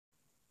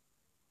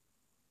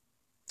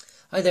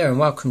Hi there and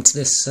welcome to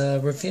this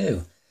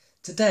review.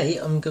 Today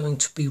I'm going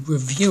to be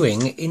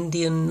reviewing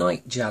Indian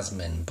Night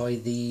Jasmine by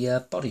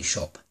the Body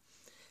Shop.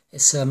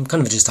 It's kind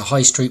of just a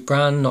high street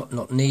brand,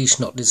 not niche,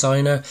 not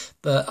designer,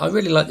 but I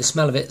really like the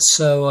smell of it,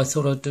 so I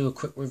thought I'd do a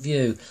quick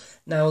review.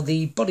 Now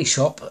the Body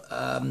Shop,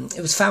 it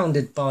was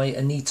founded by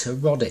Anita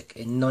Roddick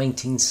in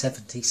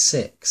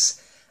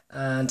 1976,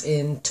 and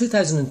in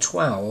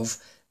 2012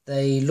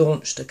 they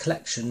launched a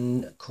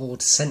collection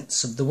called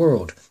Scents of the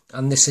World,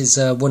 and this is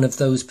one of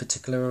those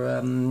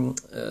particular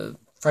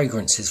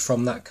fragrances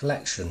from that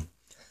collection.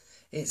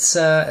 It's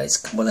well,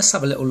 let's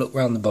have a little look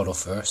around the bottle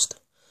first.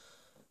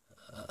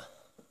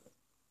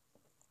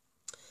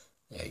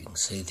 There you can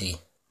see the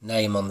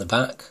name on the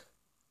back,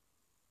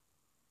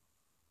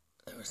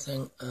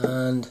 everything,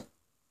 and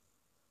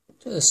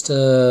just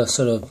a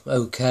sort of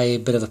okay,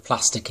 bit of a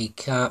plasticky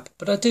cap,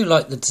 but I do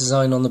like the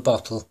design on the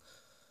bottle.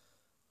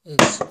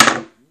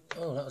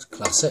 Oh, that was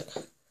classic.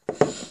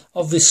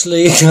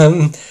 Obviously,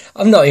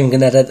 I'm not even going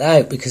to edit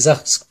that out because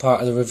that's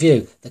part of the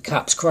review. The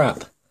cap's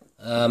crap.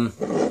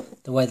 The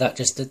way that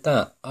just did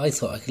that. I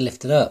thought I could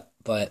lift it up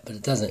by it, but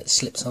it doesn't. It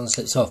slips on,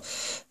 slips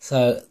off.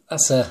 So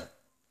that's a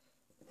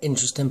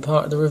interesting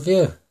part of the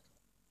review.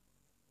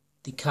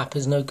 The cap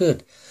is no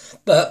good.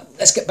 But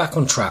let's get back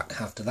on track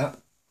after that.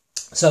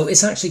 So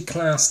it's actually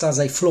classed as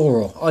a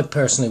floral. I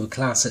personally would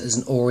class it as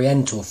an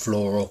oriental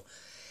floral.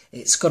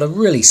 It's got a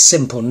really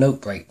simple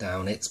note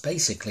breakdown. It's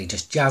basically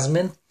just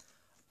jasmine,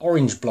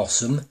 orange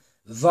blossom,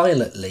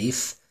 violet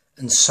leaf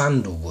and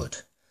sandalwood.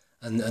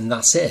 And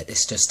that's it.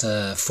 It's just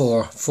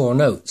four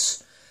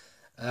notes.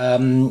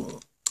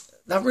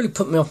 That really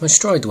put me off my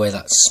stride the way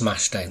that's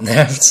smashed down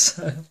there.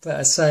 So, but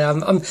I say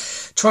I'm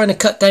trying to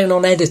cut down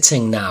on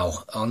editing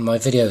now on my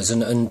videos,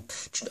 and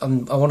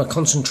I want to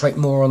concentrate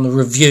more on the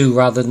review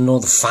rather than all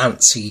the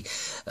fancy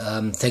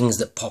things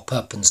that pop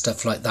up and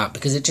stuff like that,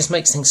 because it just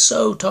makes things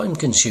so time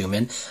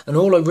consuming, and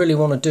all I really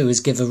want to do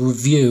is give a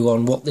review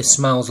on what this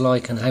smells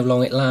like and how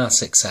long it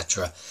lasts,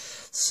 etc.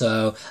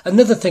 So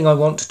another thing I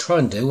want to try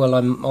and do while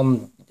I'm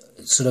on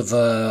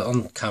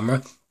on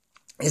camera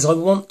is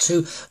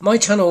my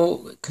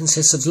channel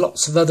consists of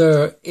lots of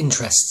other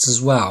interests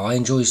as well. I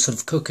enjoy sort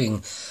of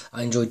cooking,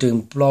 I enjoy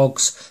doing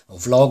blogs or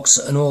vlogs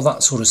and all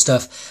that sort of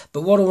stuff.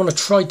 But what I want to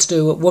try to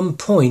do at one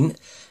point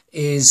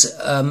is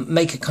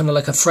make it kind of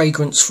like a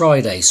Fragrance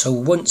Friday. So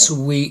once a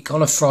week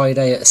on a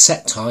Friday at a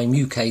set time,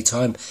 UK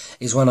time,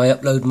 is when I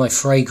upload my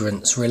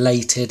fragrance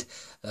related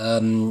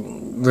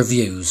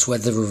reviews.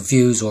 Whether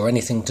reviews or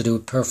anything to do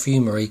with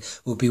perfumery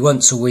will be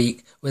once a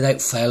week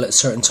without fail at a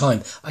certain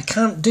time. I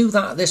can't do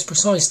that at this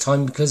precise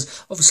time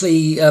because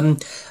obviously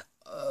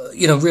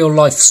you know, real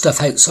life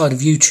stuff outside of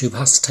YouTube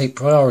has to take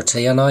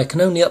priority, and I can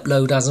only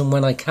upload as and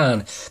when I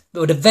can.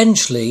 But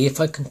eventually,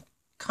 if I can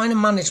kind of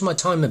manage my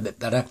time a bit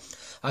better,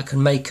 I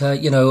can make a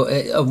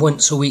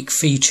once a week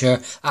feature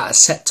at a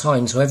set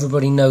time so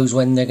everybody knows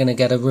when they're going to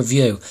get a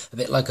review. A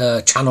bit like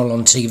a channel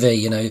on TV,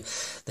 you know,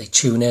 they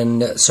tune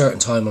in at a certain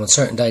time on a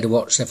certain day to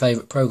watch their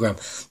favourite programme.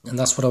 And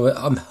that's what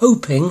I'm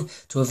hoping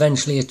to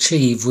eventually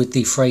achieve with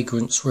the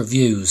fragrance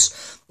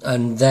reviews.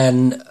 And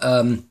then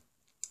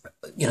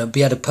you know,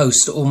 be able to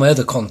post all my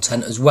other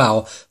content as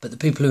well, but the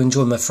people who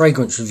enjoy my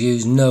fragrance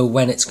reviews know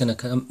when it's going to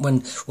come,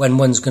 when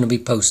one's going to be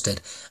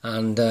posted,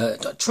 and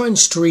try and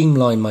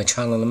streamline my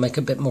channel and make it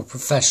a bit more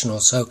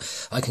professional so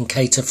I can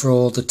cater for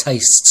all the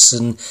tastes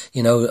and,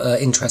 you know,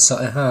 interests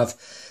that I have.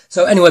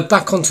 So anyway,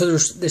 back onto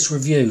this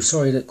review.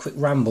 Sorry, that quick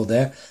ramble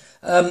there.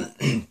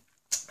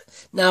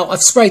 Now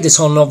I've sprayed this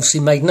on and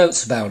obviously made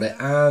notes about it,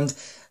 and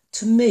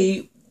to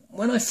me,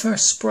 when I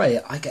first spray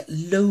it, I get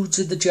loads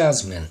of the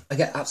jasmine. I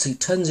get absolutely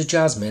tons of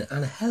jasmine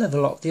and a hell of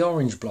a lot of the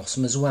orange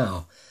blossom as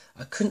well.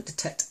 I couldn't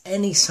detect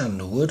any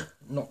sandalwood,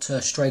 not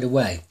straight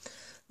away.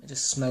 Let me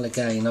just smell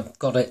again. I've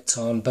got it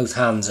on both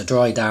hands, a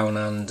dry down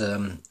and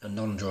a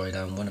non-dry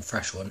down one, a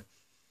fresh one.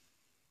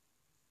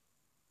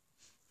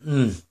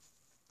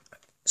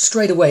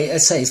 Straight away, I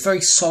say it's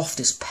very soft,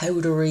 it's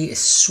powdery,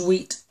 it's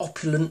sweet,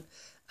 opulent,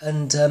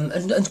 and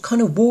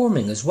kind of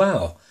warming as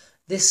well.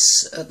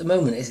 This, at the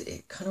moment,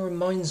 it kind of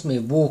reminds me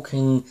of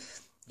walking,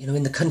 you know,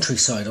 in the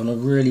countryside on a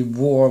really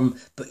warm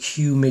but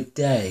humid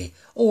day,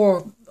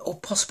 or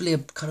possibly a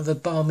kind of a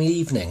balmy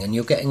evening, and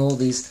you're getting all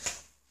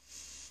these.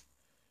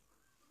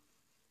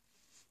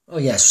 Oh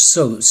yes,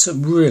 so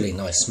really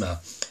nice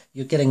smell.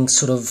 You're getting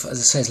sort of, as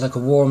I say, it's like a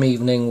warm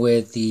evening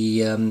with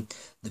the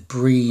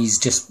breeze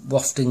just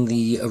wafting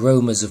the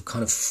aromas of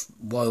kind of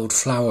wild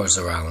flowers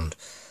around,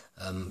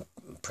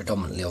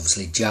 predominantly,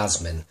 obviously,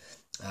 jasmine.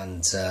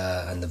 And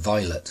the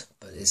violet,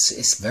 but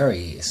it's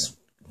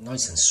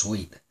nice and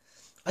sweet.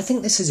 I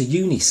think this is a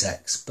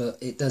unisex, but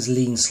it does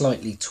lean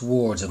slightly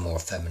towards a more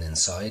feminine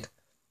side.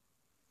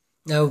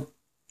 Now,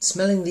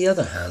 smelling the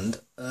other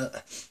hand,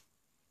 I've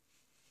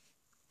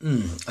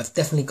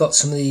definitely got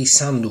some of the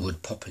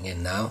sandalwood popping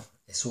in now.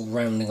 It's all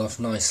rounding off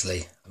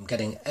nicely. I'm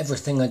getting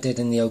everything I did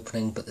in the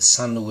opening, but the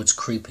sandalwood's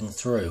creeping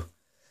through.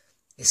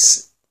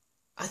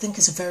 I think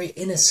it's a very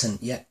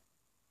innocent yet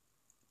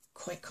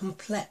quite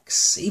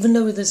complex. Even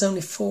though there's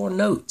only 4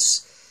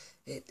 notes,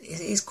 it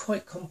is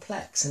quite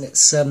complex in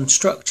its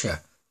structure.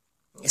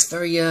 It's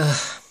very,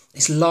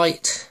 it's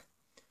light,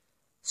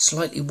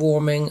 slightly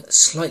warming,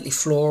 slightly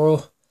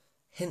floral,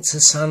 hints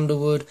of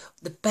sandalwood.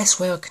 The best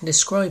way I can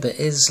describe it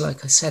is,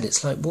 like I said,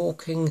 it's like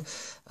walking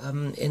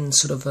in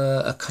sort of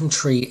a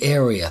country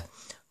area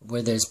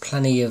where there's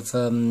plenty of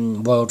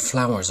wild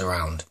flowers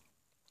around.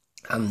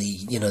 And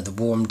the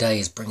warm day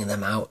is bringing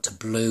them out to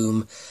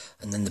bloom,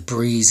 and then the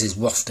breeze is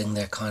wafting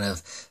their kind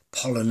of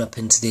pollen up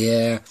into the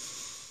air.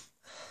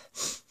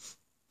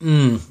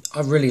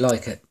 I really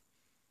like it.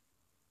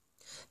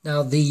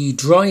 Now the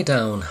dry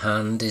down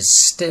hand is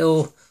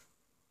still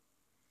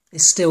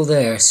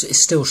there.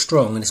 It's still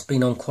strong, and it's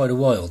been on quite a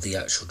while, the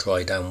actual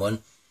dry down one.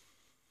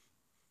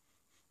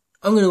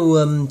 I'm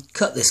going to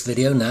cut this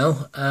video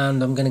now,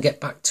 and I'm going to get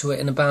back to it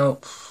in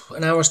about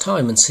an hour's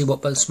time and see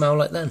what both smell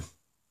like then.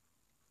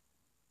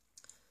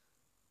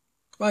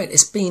 Right,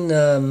 it's been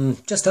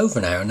just over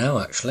an hour now,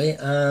 actually,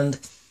 and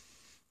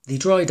the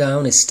dry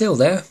down is still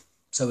there.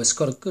 So it's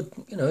got a good,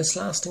 it's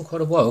lasting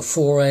quite a while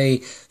for a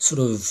sort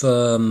of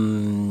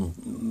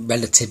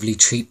relatively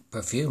cheap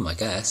perfume, I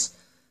guess.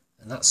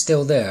 And that's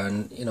still there.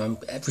 And,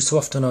 every so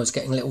often I was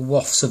getting little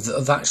wafts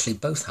of actually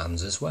both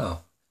hands as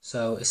well.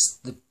 So it's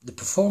the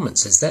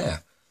performance is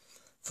there.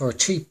 For a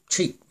cheap,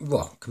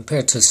 well,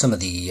 compared to some of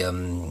the,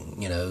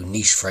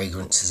 niche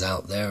fragrances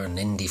out there and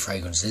indie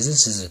fragrances,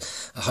 this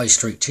is a high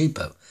street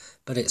cheapo.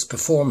 But it's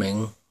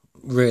performing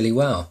really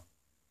well.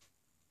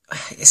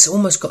 It's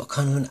almost got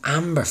kind of an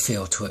amber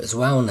feel to it as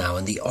well now,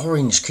 and the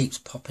orange keeps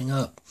popping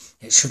up.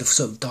 It should have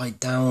sort of died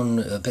down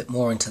a bit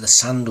more into the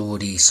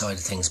sandalwoody side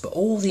of things, but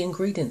all the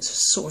ingredients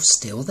are sort of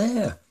still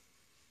there.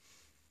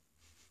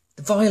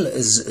 The violet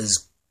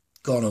has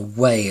gone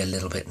away a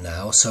little bit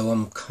now, so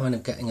I'm kind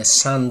of getting a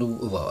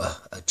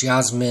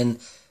jasmine,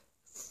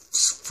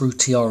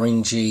 fruity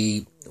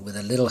orangey with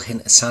a little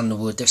hint of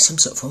sandalwood. There's some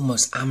sort of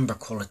almost amber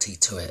quality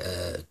to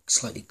it,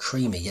 slightly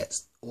creamy yet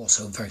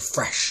also very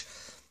fresh.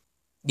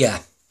 Yeah,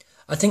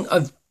 I think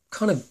I've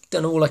kind of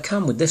done all I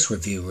can with this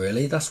review,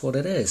 really. That's what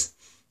it is.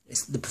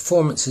 The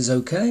performance is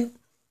okay.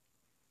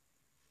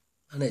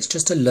 And it's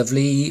just a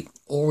lovely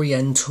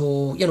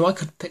oriental, I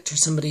could picture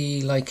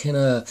somebody like in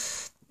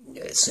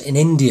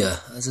India,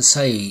 as I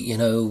say,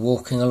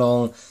 walking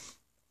along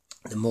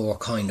the more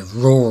kind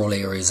of rural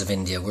areas of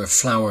India where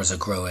flowers are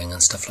growing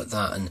and stuff like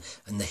that,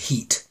 and the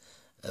heat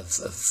of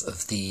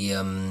the,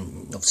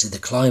 obviously the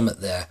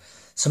climate there.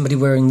 Somebody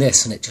wearing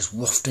this and it just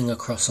wafting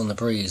across on the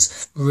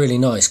breeze. Really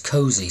nice,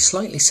 cosy,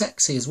 slightly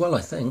sexy as well,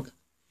 I think.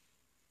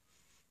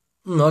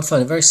 I'd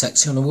find it very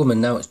sexy on a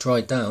woman now it's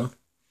dried down.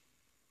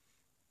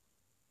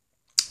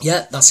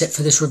 Yeah, that's it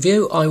for this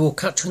review. I will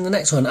catch you in the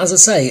next one. As I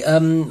say, all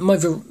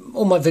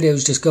my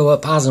videos just go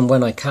up as and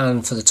when I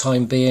can for the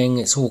time being.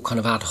 It's all kind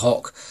of ad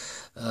hoc.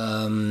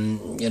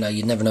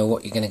 You never know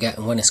what you're going to get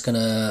and when it's going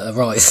to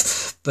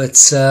arrive. But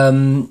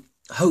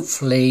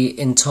hopefully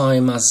in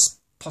time, as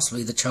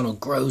possibly the channel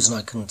grows and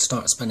I can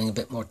start spending a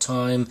bit more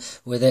time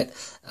with it,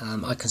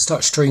 I can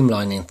start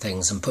streamlining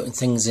things and putting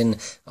things in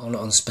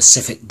on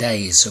specific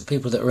days. So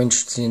people that are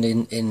interested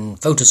in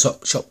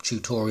Photoshop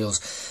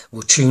tutorials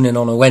will tune in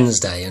on a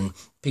Wednesday, and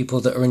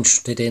people that are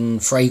interested in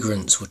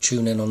fragrance will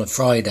tune in on a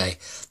Friday.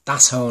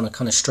 That's how I want to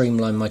kind of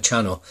streamline my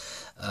channel.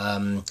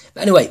 But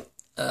anyway,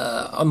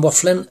 I'm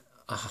waffling.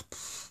 I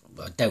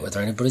doubt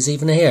whether anybody's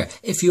even here.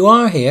 If you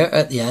are here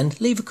at the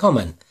end, leave a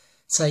comment.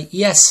 Say,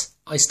 yes,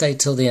 I stayed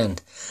till the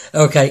end.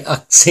 Okay,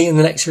 I'll see you in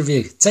the next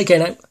review. Take care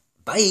now.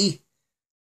 Bye.